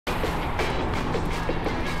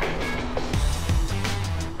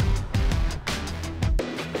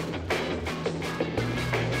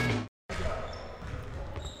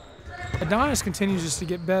Adonis continues just to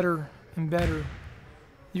get better and better.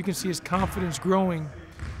 You can see his confidence growing.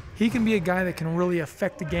 He can be a guy that can really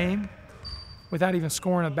affect the game without even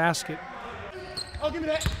scoring a basket. Oh, give me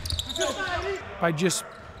that. By just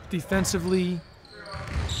defensively,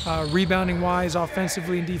 rebounding-wise,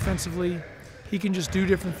 offensively and defensively, he can just do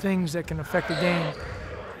different things that can affect the game.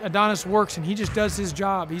 Adonis works and he just does his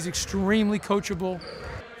job. He's extremely coachable.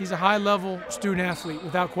 He's a high-level student-athlete,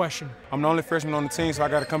 without question. I'm the only freshman on the team, so I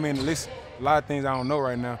got to come in and listen. A lot of things I don't know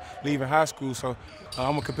right now, leaving high school, so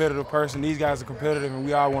I'm a competitive person. These guys are competitive, and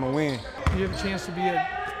we all want to win. You have a chance to be a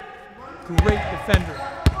great defender,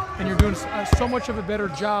 and you're doing so much of a better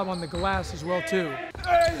job on the glass as well, too.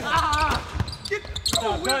 Hey.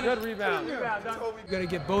 Good rebound. You got to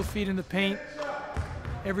get both feet in the paint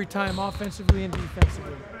every time, offensively and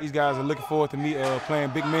defensively. These guys are looking forward to me playing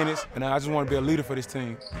big minutes, and I just want to be a leader for this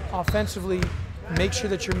team. Offensively, make sure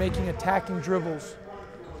that you're making attacking dribbles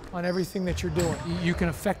on everything that you're doing. You can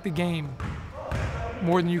affect the game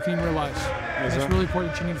more than you can realize. Yes, that's really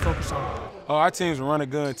important that you need to focus on. Oh, our team's a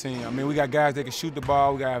run-and-gun team. I mean, we got guys that can shoot the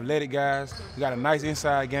ball. We got athletic guys. We got a nice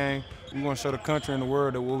inside game. We want to show the country and the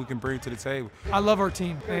world what we can bring to the table. I love our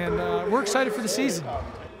team, and we're excited for the season.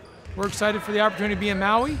 We're excited for the opportunity to be in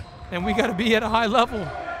Maui, and we got to be at a high level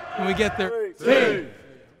when we get there.